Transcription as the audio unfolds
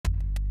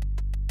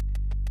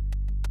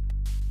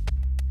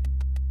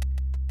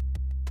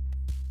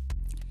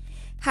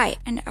Hi,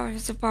 and I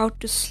was about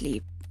to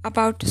sleep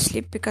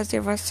because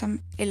there was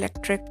some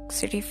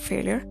electricity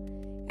failure,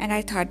 and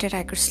I thought that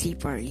I could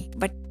sleep early.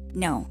 But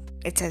no,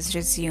 it has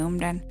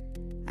resumed, and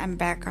I'm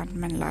back on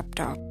my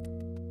laptop.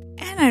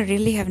 And I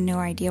really have no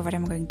idea what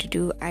I'm going to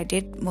do. I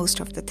did most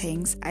of the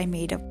things, I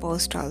made a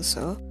post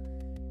also.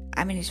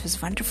 I mean, it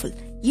was wonderful.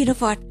 You know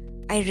what?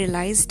 I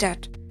realized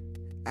that,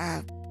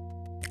 uh,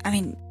 I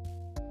mean,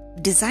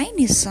 design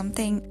is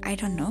something I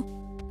don't know.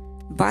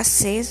 Boss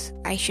says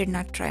I should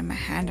not try my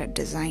hand at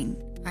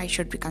design. I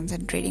should be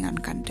concentrating on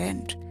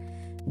content.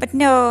 But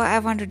no, I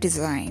want to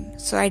design.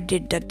 So I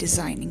did the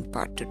designing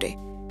part today.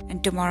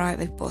 And tomorrow I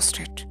will post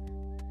it.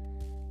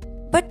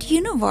 But you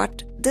know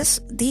what?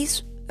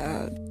 These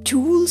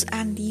tools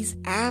and these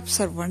apps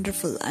are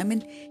wonderful. I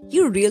mean,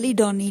 you really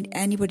don't need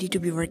anybody to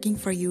be working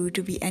for you,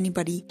 to be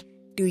anybody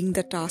doing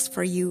the task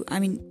for you. I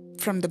mean,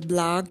 from the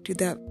blog to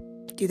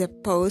the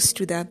post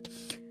to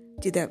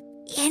the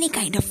any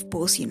kind of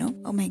post,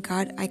 oh my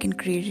god, I can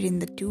create it in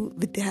the tool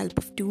with the help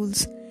of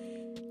tools.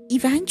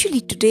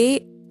 Eventually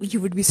today you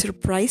would be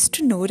surprised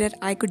to know that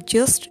I could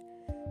just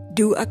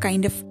do a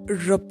kind of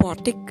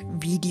robotic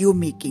video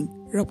making.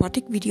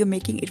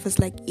 It was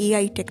like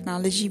AI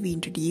technology we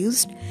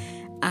introduced,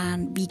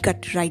 and we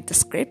got to write the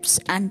scripts,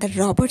 and the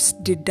robots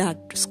did that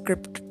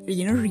script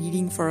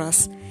reading for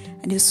us,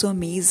 and it was so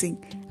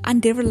amazing.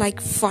 And there were like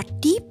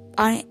 40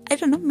 I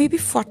don't know, maybe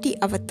 40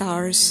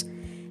 avatars.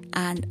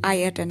 And I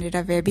attended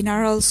a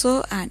webinar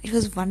also, and it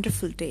was a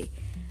wonderful day.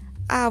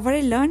 What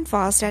I learned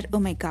was that, oh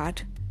my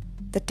god,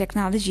 the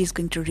technology is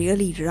going to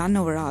really run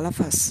over all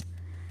of us.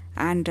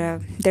 And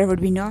there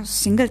would be no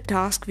single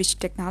task which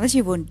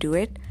technology won't do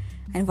it.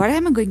 And what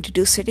am I going to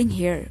do sitting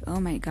here? Oh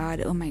my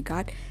god.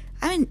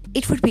 I mean,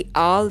 it would be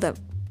all the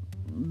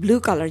blue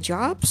collar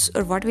jobs,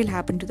 or what will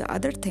happen to the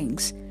other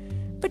things.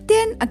 But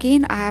then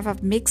again, I have a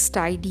mixed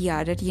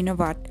idea that, you know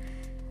what,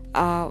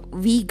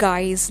 we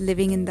guys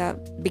living in the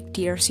big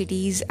tier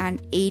cities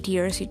and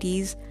A-tier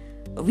cities,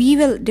 we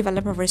will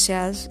develop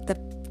ourselves,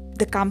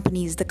 the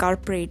companies, the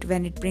corporate,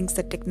 when it brings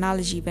the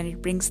technology, when it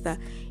brings the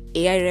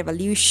AI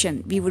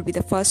revolution, we would be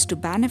the first to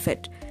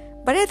benefit.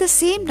 But at the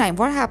same time,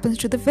 what happens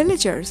to the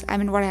villagers? I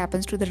mean, what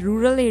happens to the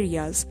rural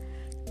areas?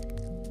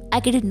 I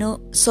get to know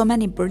so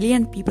many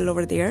brilliant people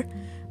over there,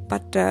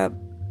 but the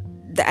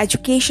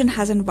education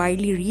hasn't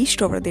widely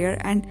reached over there,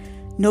 and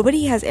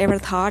nobody has ever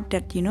thought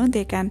that,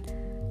 they can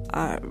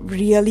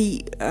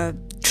really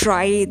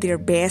try their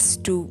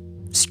best to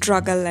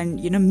struggle and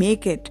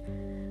make it.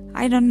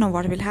 I don't know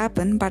what will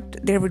happen,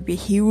 but there would be a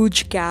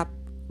huge gap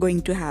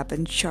going to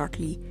happen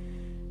shortly,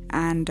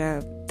 and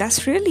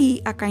that's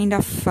really a kind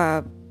of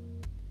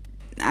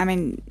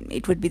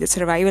it would be the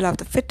survival of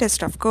the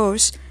fittest, of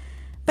course.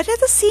 But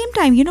at the same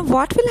time,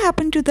 what will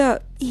happen to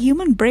the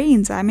human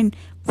brains? I mean,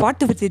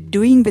 what would be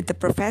doing with the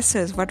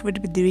professors? What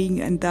would be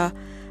doing and the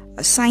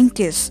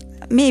scientists?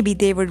 Maybe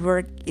they would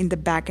work in the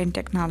back-end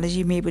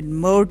technology, maybe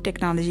more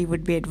technology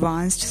would be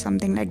advanced,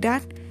 something like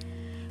that.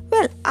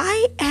 Well,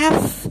 I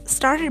have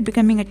started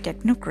becoming a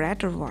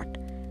technocrat, or what?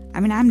 I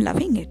mean, I'm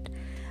loving it.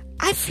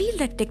 I feel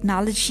that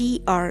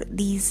technology or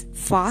these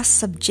vast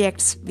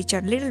subjects which are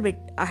a little bit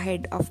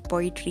ahead of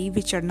poetry,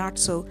 which are not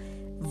so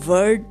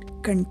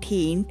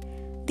word-contained,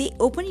 they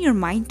open your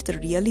mind to the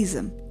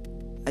realism.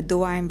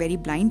 Though I am very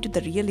blind to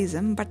the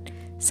realism, but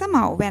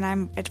somehow when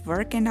I'm at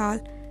work and all,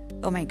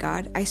 oh my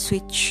god, I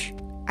switch.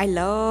 I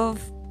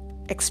love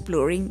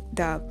exploring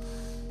the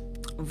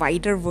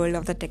wider world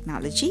of the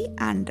technology,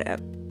 and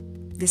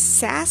this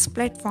SaaS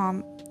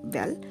platform,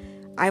 well,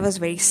 I was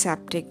very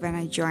skeptic when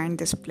I joined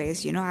this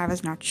place. I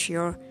was not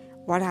sure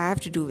what I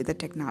have to do with the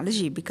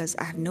technology because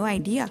I have no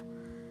idea.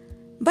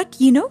 But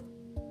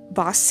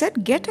boss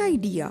said get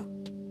idea,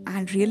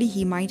 and really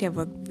he might have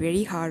worked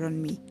very hard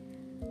on me.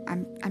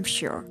 I'm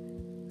sure.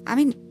 I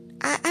mean,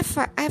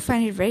 I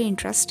find it very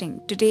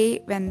interesting. Today,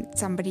 when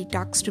somebody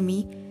talks to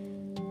me,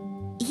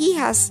 he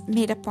has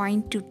made a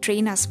point to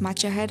train us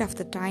much ahead of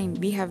the time.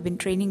 We have been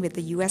training with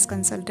the US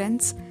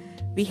consultants.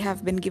 We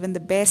have been given the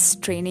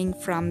best training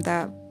from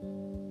the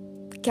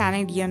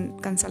Canadian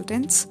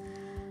consultants.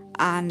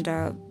 And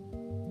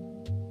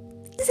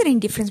is there any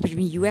difference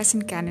between US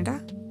and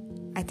Canada?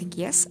 I think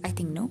yes, I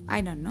think no,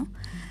 I don't know.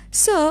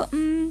 So,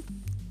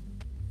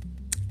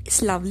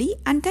 it's lovely.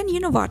 And then,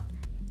 you know what?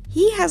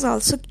 He has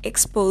also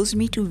exposed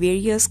me to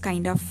various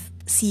kind of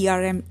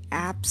CRM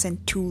apps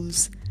and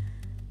tools.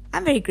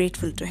 I'm very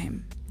grateful to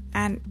him.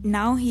 And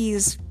now he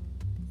is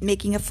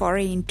making a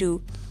foray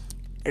into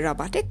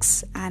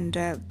robotics, and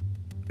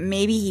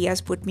maybe he has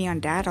put me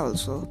on that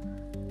also.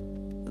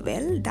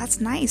 Well,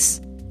 that's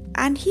nice.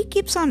 And he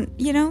keeps on,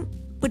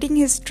 putting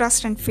his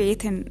trust and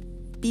faith in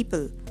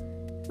people,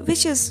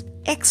 which is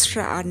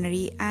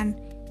extraordinary. And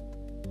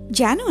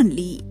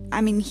genuinely,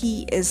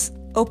 he is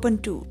open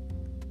to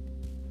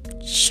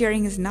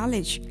sharing his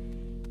knowledge.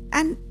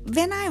 And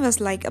when I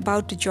was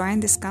about to join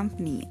this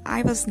company,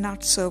 I was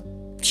not so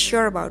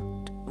sure about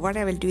what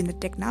I will do in the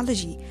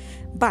technology,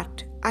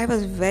 but I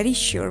was very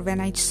sure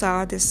when I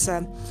saw this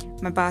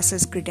my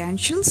boss's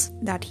credentials,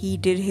 that he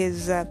did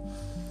his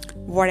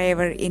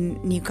whatever in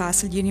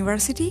Newcastle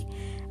University.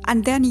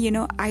 And then,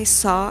 I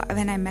saw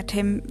when I met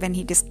him, when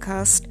he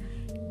discussed,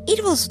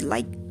 it was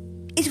like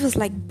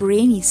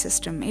brainy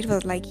system. It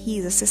was like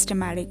he's a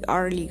systematic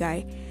early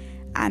guy,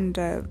 and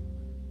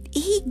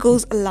he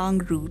goes a long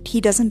route.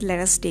 He doesn't let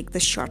us take the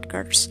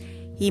shortcuts.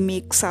 He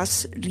makes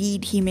us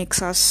read, he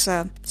makes us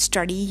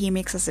study, he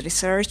makes us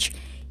research,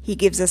 he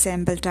gives us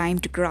ample time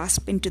to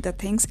grasp into the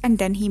things, and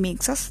then he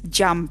makes us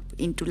jump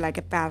into like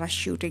a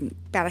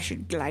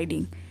parachute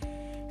gliding.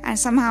 And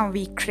somehow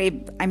I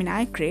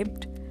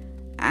cribbed,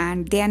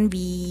 and then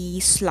we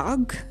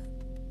slog.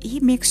 He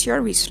makes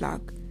sure we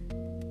slog.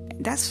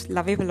 That's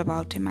lovable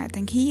about him. I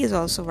think he is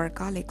also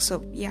workaholic.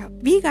 So yeah,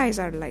 we guys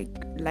are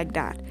like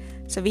that.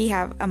 So we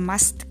have a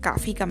must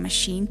coffee ka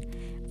machine.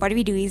 What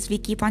we do is we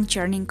keep on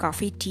churning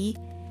coffee, tea.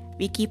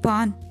 We keep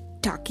on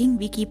talking.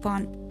 We keep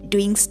on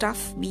doing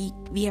stuff. We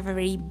have a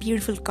very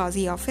beautiful,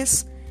 cozy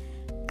office,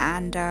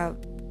 and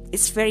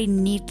it's very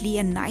neatly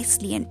and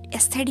nicely and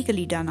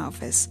aesthetically done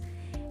office.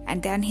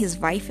 And then his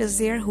wife is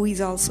there, who is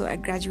also a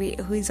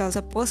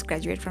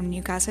postgraduate from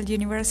Newcastle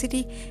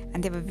University,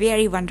 and they have a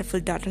very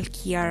wonderful daughter,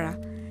 Kiara.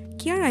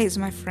 Kiara is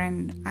my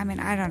friend.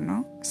 I don't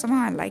know.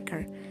 Somehow I like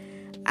her.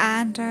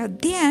 And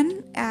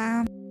then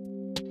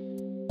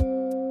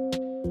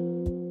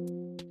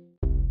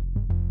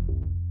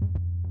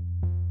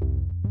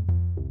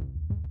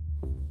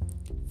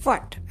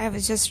what? I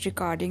was just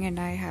recording and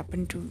I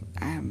happened to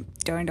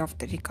turned off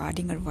the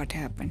recording, or what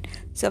happened.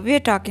 So we are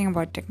talking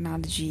about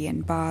technology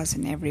and boss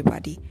and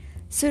everybody.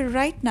 So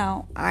right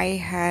now I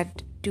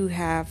had to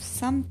have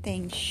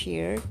something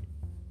shared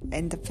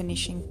in the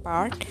finishing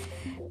part,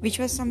 which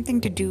was something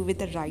to do with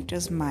the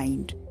writer's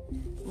mind.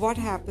 What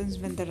happens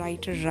when the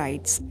writer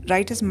writes?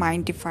 Writer's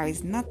mind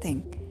defies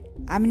nothing.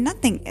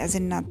 Nothing as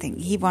in nothing.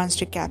 He wants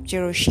to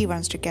capture, or she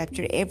wants to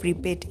capture, every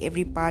bit,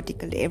 every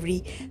particle,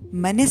 every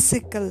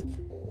minuscule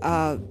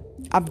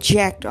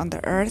object on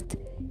the earth.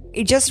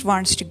 It just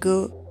wants to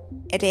go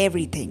at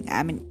everything.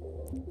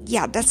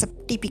 That's a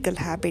typical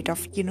habit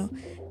of,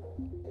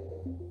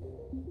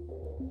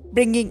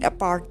 bringing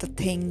apart the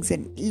things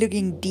and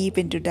looking deep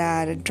into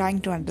that and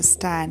trying to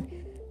understand.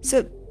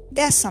 So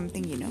there's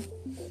something,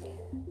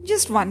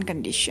 just one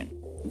condition.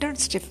 Don't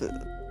stifle.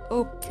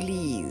 Oh,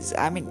 please.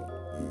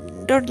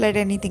 Don't let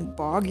anything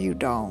bog you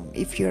down.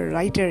 If you're a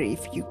writer,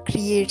 if you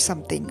create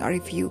something, or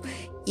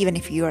even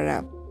if you are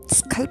a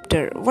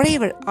sculptor,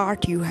 whatever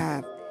art you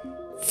have,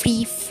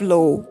 free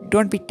flow.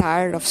 Don't be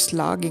tired of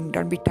slogging.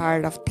 Don't be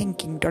tired of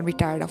thinking. Don't be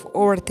tired of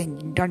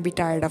overthinking. Don't be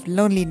tired of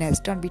loneliness.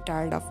 Don't be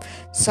tired of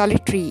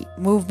solitary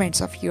movements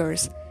of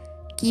yours.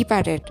 Keep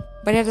at it,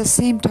 but at the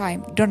same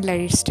time, don't let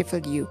it stifle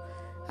you.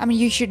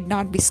 You should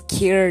not be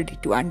scared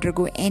to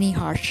undergo any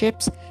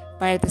hardships,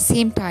 but at the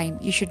same time,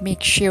 you should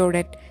make sure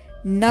that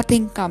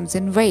nothing comes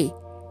in way.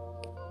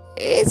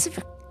 It's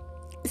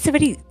a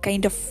very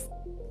kind of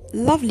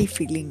lovely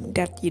feeling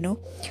that,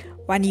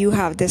 when you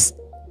have this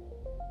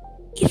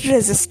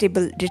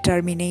irresistible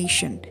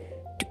determination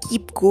to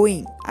keep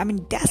going.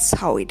 That's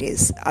how it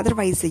is.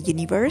 Otherwise, the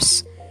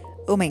universe,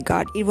 oh my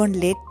God, it won't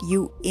let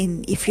you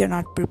in if you're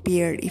not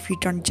prepared, if you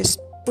don't just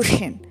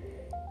push in.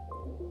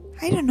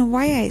 I don't know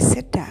why I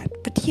said that,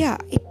 but yeah,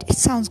 it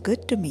sounds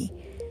good to me.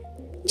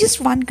 Just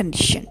one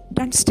condition: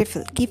 don't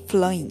stifle, keep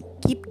flowing,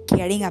 keep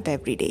getting up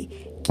every day,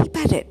 keep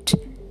at it.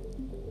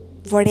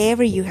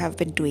 Whatever you have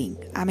been doing,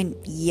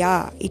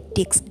 it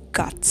takes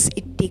guts,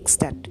 it takes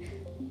that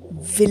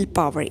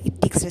willpower, it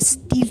takes a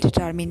steel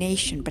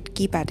determination, but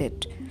keep at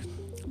it.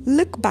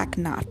 Look back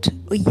not.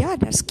 Oh yeah,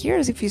 that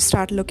scares if you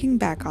start looking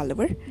back,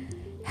 Oliver.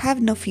 Have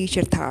no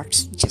future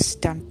thoughts, just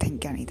don't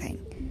think anything.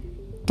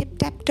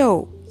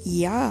 Tip-tap-toe.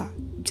 Yeah,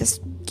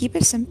 just keep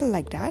it simple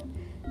like that.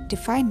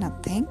 Define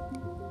nothing,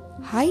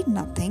 hide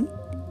nothing,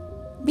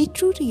 be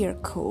true to your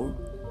core.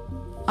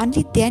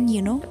 Only then,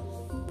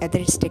 whether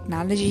it's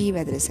technology,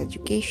 whether it's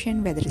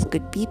education, whether it's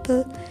good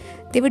people,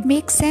 they would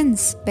make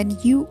sense when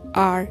you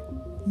are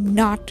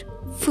not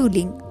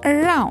fooling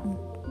around.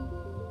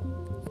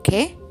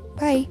 Okay,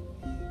 bye.